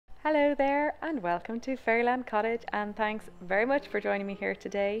Hello there and welcome to Fairyland Cottage, and thanks very much for joining me here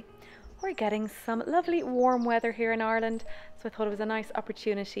today. We're getting some lovely warm weather here in Ireland, so I thought it was a nice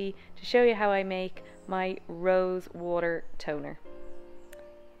opportunity to show you how I make my rose water toner.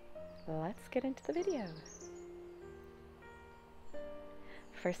 Let's get into the video.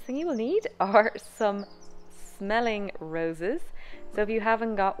 First thing you will need are some smelling roses. So if you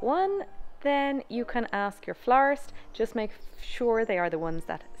haven't got one, then you can ask your florist. Just make sure they are the ones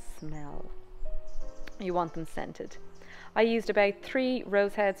that smell. You want them scented. I used about 3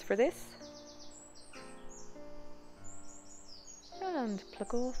 rose heads for this. And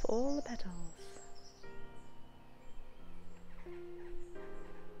pluck off all the petals.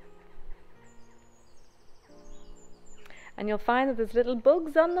 And you'll find that there's little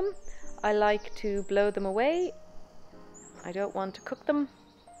bugs on them. I like to blow them away. I don't want to cook them.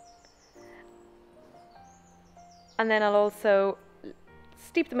 And then I'll also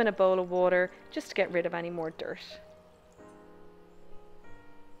steep them in a bowl of water just to get rid of any more dirt.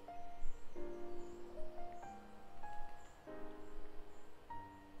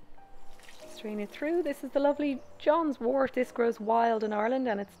 Strain it through. This is the lovely John's wort. This grows wild in Ireland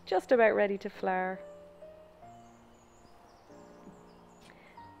and it's just about ready to flower.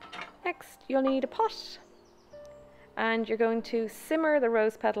 Next, you'll need a pot, and you're going to simmer the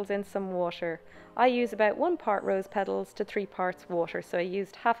rose petals in some water. I use about 1 part rose petals to 3 parts water, so I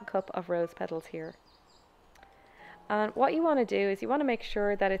used half a cup of rose petals here. And what you want to do is you want to make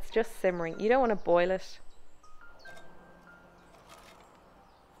sure that it's just simmering. You don't want to boil it.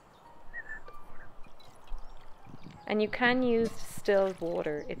 And you can use distilled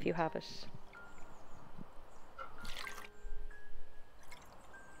water if you have it.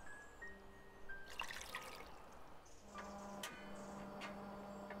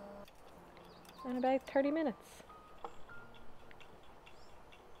 In about 30 minutes.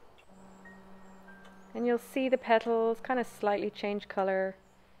 And you'll see the petals kind of slightly change colour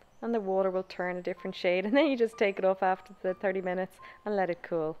and the water will turn a different shade, and then you just take it off after the 30 minutes and let it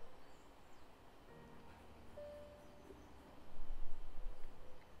cool.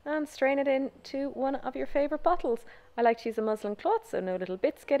 And strain it into one of your favourite bottles. I like to use a muslin cloth so no little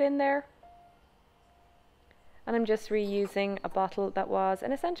bits get in there. And I'm just reusing a bottle that was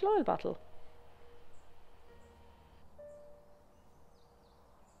an essential oil bottle.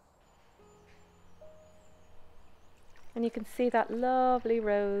 And you can see that lovely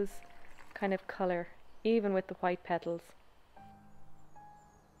rose kind of colour, even with the white petals.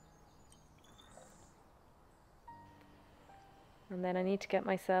 And then I need to get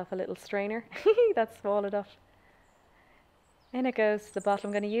myself a little strainer. That's small enough. In it goes the bottle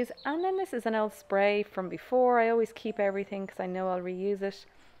I'm going to use. And then this is an old spray from before. I always keep everything because I know I'll reuse it.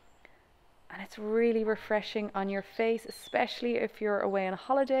 And it's really refreshing on your face, especially if you're away on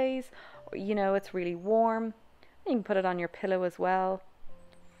holidays, or you know it's really warm. You can put it on your pillow as well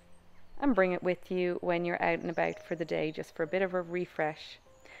and bring it with you when you're out and about for the day, just for a bit of a refresh.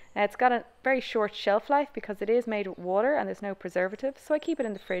 Now it's got a very short shelf life because it is made with water and there's no preservatives, so I keep it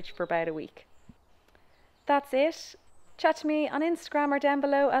in the fridge for about a week. That's it. Chat to me on Instagram or down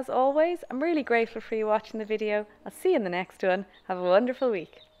below as always. I'm really grateful for you watching the video. I'll see you in the next one. Have a wonderful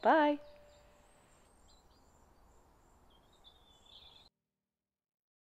week. Bye.